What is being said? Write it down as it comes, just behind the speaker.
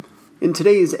In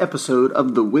today's episode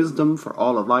of the Wisdom for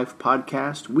All of Life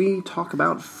podcast, we talk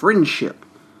about friendship.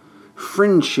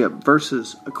 Friendship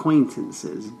versus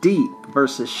acquaintances, deep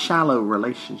versus shallow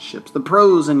relationships, the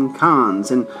pros and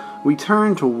cons, and we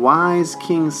turn to wise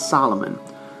King Solomon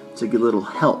to get a little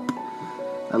help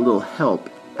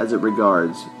as it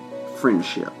regards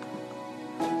friendship.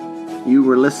 You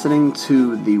were listening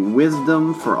to the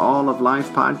Wisdom for All of Life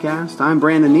podcast. I'm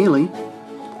Brandon Neely.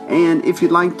 And if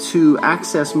you'd like to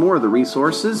access more of the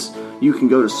resources, you can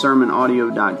go to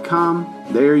sermonaudio.com.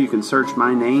 There you can search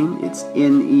my name. It's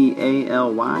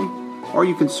Nealy. Or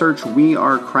you can search We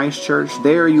Are Christ Church.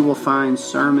 There you will find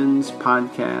sermons,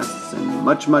 podcasts, and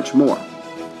much, much more.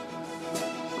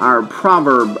 Our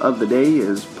proverb of the day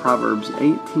is Proverbs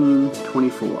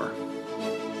 18:24.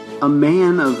 A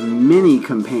man of many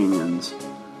companions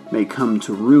may come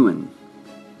to ruin,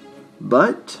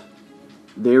 but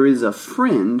there is a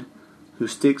friend who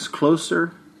sticks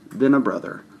closer than a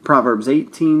brother. Proverbs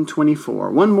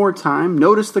 18:24. One more time,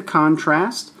 notice the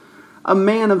contrast. A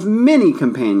man of many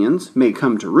companions may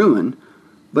come to ruin,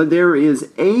 but there is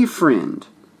a friend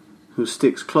who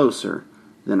sticks closer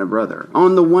than a brother.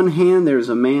 On the one hand, there's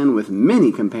a man with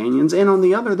many companions, and on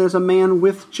the other, there's a man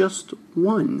with just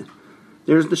one.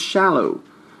 There's the shallow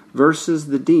versus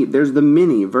the deep. There's the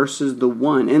many versus the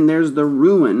one. And there's the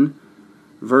ruin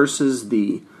versus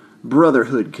the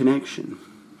brotherhood connection.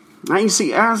 Now you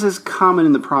see, as is common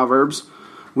in the Proverbs,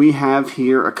 we have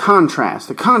here a contrast.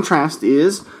 The contrast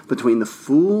is between the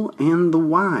fool and the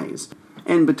wise,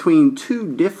 and between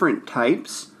two different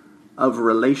types of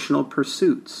relational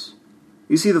pursuits.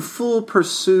 You see, the fool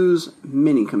pursues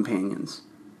many companions.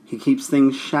 He keeps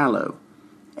things shallow.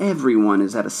 Everyone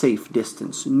is at a safe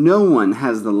distance. No one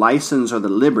has the license or the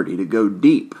liberty to go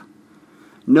deep.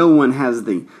 No one has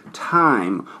the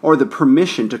time or the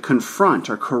permission to confront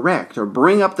or correct or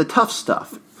bring up the tough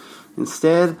stuff.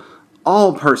 Instead,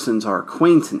 all persons are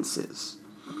acquaintances.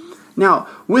 Now,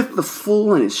 with the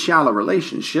fool and his shallow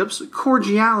relationships,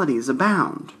 cordialities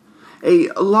abound. A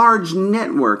large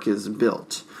network is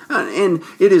built, and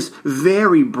it is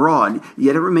very broad,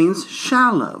 yet it remains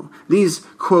shallow. These,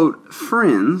 quote,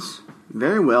 friends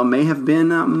very well may have been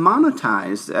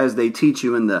monetized, as they teach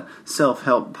you in the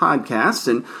self-help podcasts,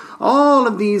 and all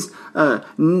of these,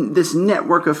 this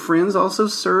network of friends also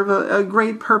serve a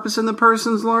great purpose in the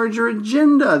person's larger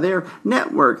agenda. They're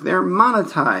network, they're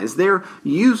monetized, they're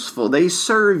useful, they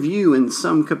serve you in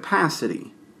some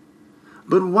capacity.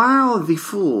 But while the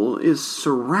fool is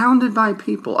surrounded by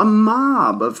people, a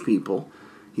mob of people,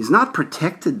 he's not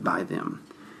protected by them.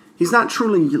 He's not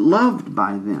truly loved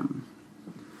by them.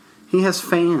 He has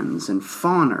fans and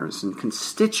fawners and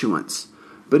constituents,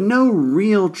 but no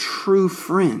real true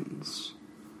friends.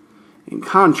 In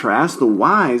contrast, the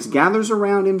wise gathers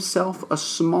around himself a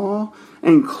small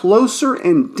and closer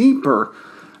and deeper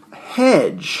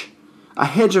hedge, a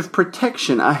hedge of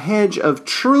protection, a hedge of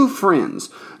true friends,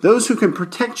 those who can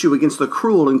protect you against the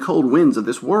cruel and cold winds of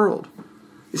this world.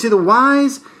 You see, the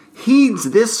wise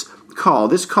heeds this call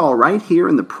right here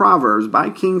in the Proverbs by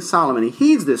King Solomon. He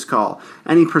heeds this call,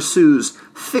 and he pursues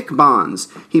thick bonds.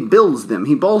 He builds them.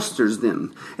 He bolsters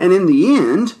them. And in the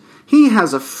end, he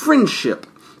has a friendship.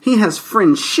 He has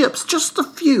friendships, just a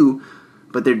few,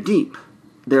 but they're deep.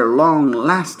 They're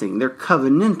long-lasting. They're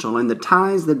covenantal, and the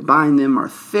ties that bind them are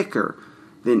thicker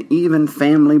than even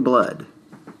family blood.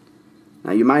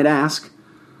 Now, you might ask,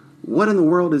 what in the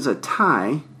world is a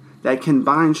tie that can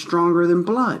bind stronger than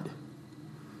blood?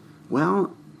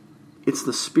 Well, it's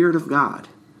the Spirit of God.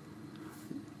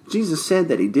 Jesus said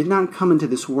that he did not come into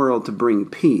this world to bring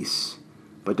peace,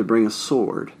 but to bring a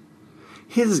sword.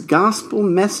 His gospel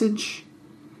message,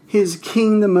 his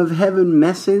kingdom of heaven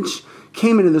message,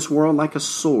 came into this world like a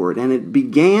sword, and it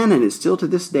began, and it still to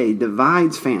this day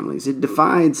divides families. It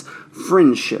divides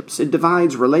friendships. It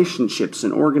divides relationships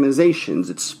and organizations.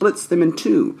 It splits them in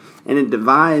two, and it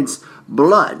divides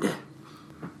blood.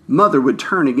 Mother would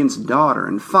turn against daughter,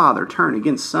 and father turn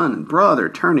against son, and brother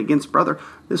turn against brother.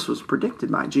 This was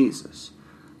predicted by Jesus.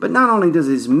 But not only does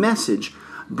his message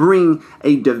bring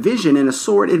a division and a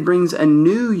sword, it brings a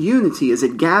new unity as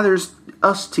it gathers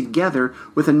us together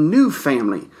with a new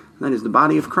family. That is the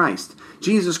body of Christ.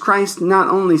 Jesus Christ not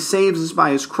only saves us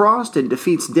by his cross and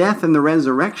defeats death and the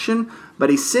resurrection, but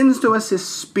he sends to us his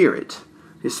spirit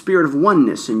of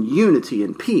oneness and unity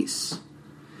and peace.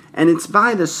 And it's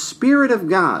by the Spirit of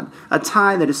God, a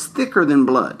tie that is thicker than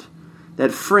blood,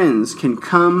 that friends can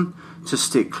come to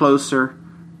stick closer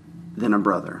than a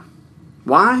brother.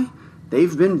 Why?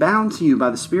 They've been bound to you by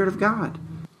the Spirit of God.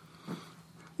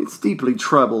 It's deeply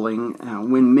troubling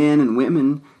when men and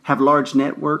women have large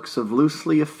networks of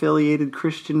loosely affiliated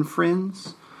Christian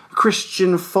friends.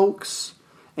 Christian folks,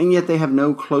 and yet they have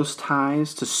no close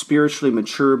ties to spiritually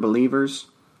mature believers,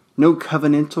 no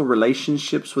covenantal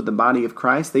relationships with the body of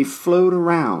Christ. They float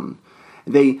around.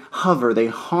 They hover, they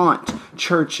haunt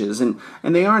churches, and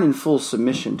they aren't in full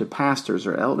submission to pastors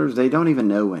or elders. They don't even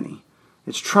know any.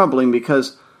 It's troubling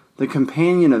because the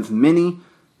companion of many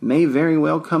may very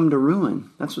well come to ruin.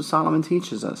 That's what Solomon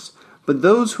teaches us. But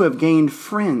those who have gained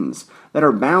friends that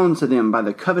are bound to them by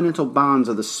the covenantal bonds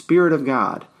of the Spirit of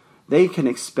God, they can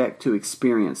expect to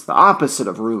experience the opposite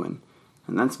of ruin,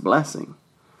 and that's blessing.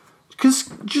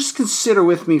 Just consider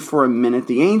with me for a minute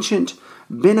the ancient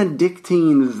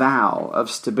Benedictine vow of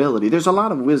stability. There's a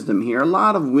lot of wisdom here, a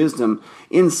lot of wisdom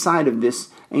inside of this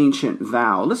ancient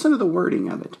vow. Listen to the wording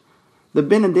of it. The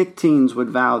Benedictines would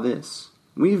vow this: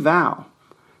 we vow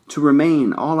to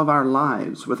remain all of our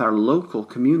lives with our local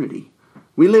community.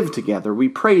 We live together, we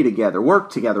pray together,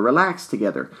 work together, relax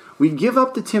together. We give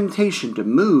up the temptation to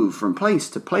move from place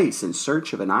to place in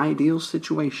search of an ideal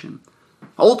situation.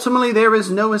 Ultimately, there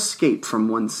is no escape from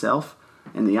oneself,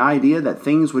 and the idea that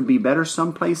things would be better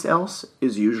someplace else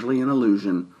is usually an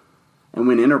illusion. And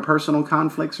when interpersonal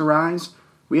conflicts arise,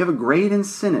 we have a great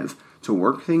incentive to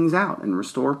work things out and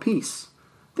restore peace.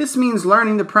 This means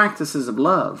learning the practices of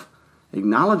love,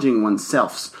 acknowledging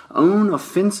oneself's own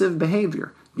offensive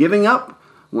behavior, giving up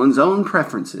one's own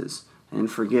preferences, and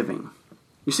forgiving.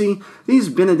 You see, these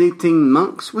Benedictine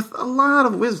monks, with a lot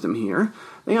of wisdom here,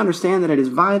 they understand that it is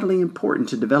vitally important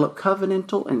to develop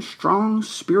covenantal and strong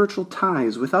spiritual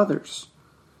ties with others.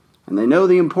 And they know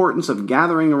the importance of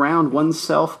gathering around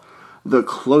oneself the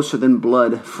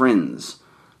closer-than-blood friends.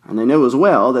 And they know as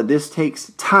well that this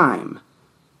takes time.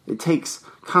 It takes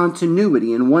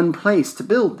continuity in one place to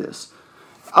build this.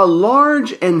 A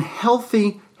large and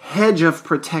healthy hedge of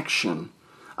protection.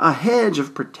 A hedge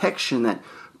of protection that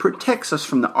protects us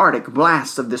from the Arctic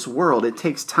blasts of this world. It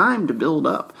takes time to build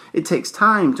up. It takes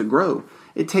time to grow.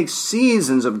 It takes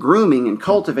seasons of grooming and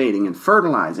cultivating and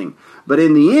fertilizing. But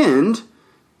in the end,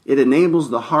 it enables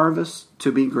the harvest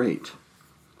to be great.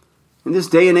 In this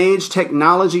day and age,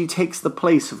 technology takes the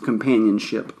place of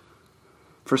companionship.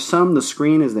 For some, the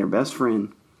screen is their best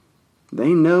friend.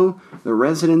 They know the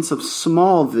residents of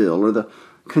Smallville or the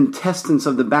contestants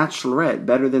of The Bachelorette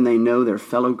better than they know their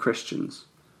fellow Christians.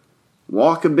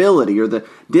 Walkability, or the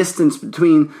distance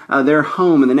between their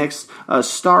home and the next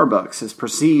Starbucks, is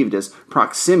perceived as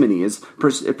proximity, is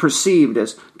perceived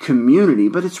as community,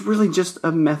 but it's really just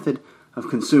a method of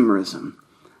consumerism.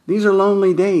 These are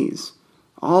lonely days.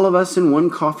 All of us in one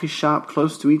coffee shop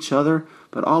close to each other,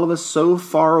 but all of us so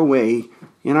far away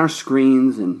in our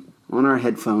screens and on our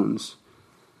headphones.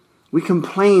 We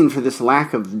complain for this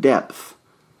lack of depth,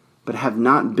 but have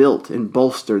not built and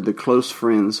bolstered the close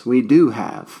friends we do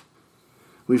have.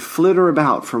 We flitter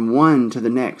about from one to the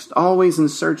next, always in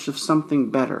search of something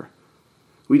better.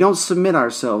 We don't submit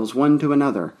ourselves one to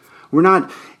another. We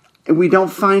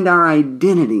don't find our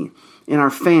identity in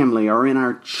our family or in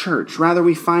our church. Rather,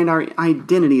 we find our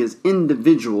identity as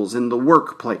individuals in the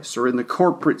workplace or in the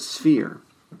corporate sphere.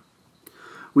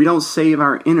 We don't save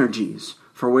our energies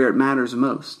for where it matters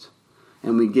most,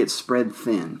 and we get spread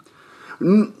thin.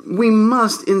 We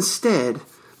must instead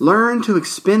learn to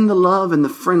expend the love and the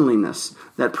friendliness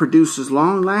that produces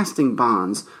long-lasting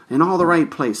bonds in all the right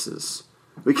places.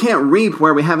 We can't reap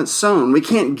where we haven't sown. We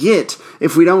can't get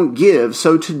if we don't give.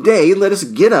 So today, let us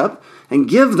get up and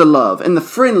give the love and the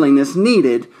friendliness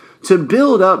needed to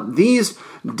build up these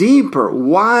deeper,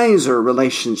 wiser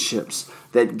relationships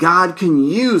that God can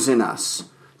use in us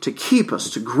to keep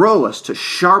us, to grow us, to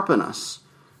sharpen us,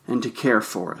 and to care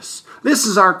for us. This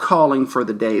is our calling for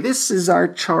the day. This is our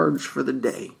charge for the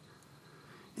day.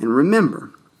 And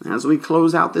remember, as we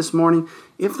close out this morning,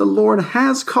 if the Lord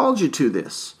has called you to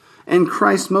this, and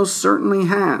Christ most certainly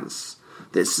has,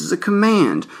 this is a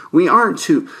command. We aren't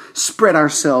to spread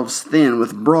ourselves thin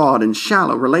with broad and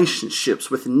shallow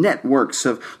relationships with networks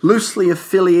of loosely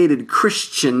affiliated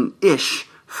Christian-ish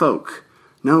folk.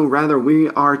 No, rather we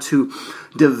are to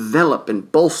develop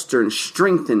and bolster and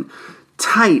strengthen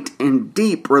tight and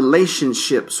deep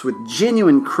relationships with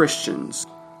genuine Christians.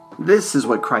 This is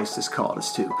what Christ has called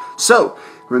us to. So,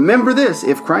 remember this,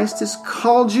 if Christ has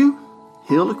called you,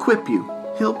 He'll equip you,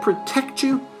 He'll protect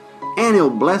you, and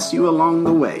He'll bless you along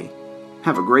the way.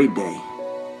 Have a great day.